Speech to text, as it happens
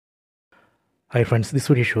Hi friends, this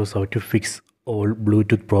video shows how to fix all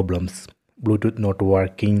Bluetooth problems. Bluetooth not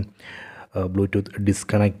working, Bluetooth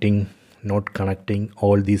disconnecting, not connecting,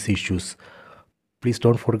 all these issues. Please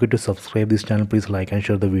don't forget to subscribe this channel. Please like and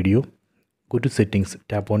share the video. Go to settings,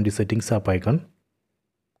 tap on the settings app icon.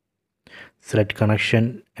 Select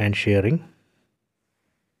connection and sharing.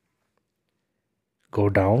 Go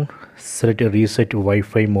down, select reset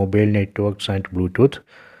Wi-Fi, mobile networks and Bluetooth.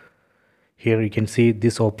 Here you can see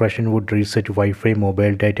this operation would reset Wi-Fi,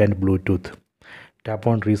 mobile data and Bluetooth. Tap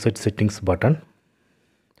on reset settings button.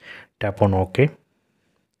 Tap on OK.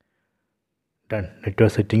 Done. Network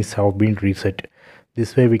settings have been reset.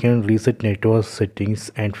 This way we can reset network settings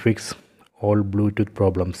and fix all Bluetooth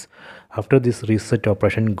problems. After this reset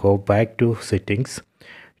operation, go back to settings.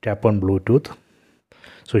 Tap on Bluetooth.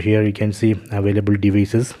 So here you can see available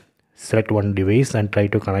devices. Select one device and try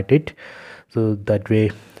to connect it. So that way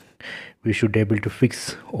we should be able to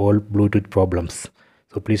fix all Bluetooth problems.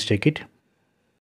 So please check it.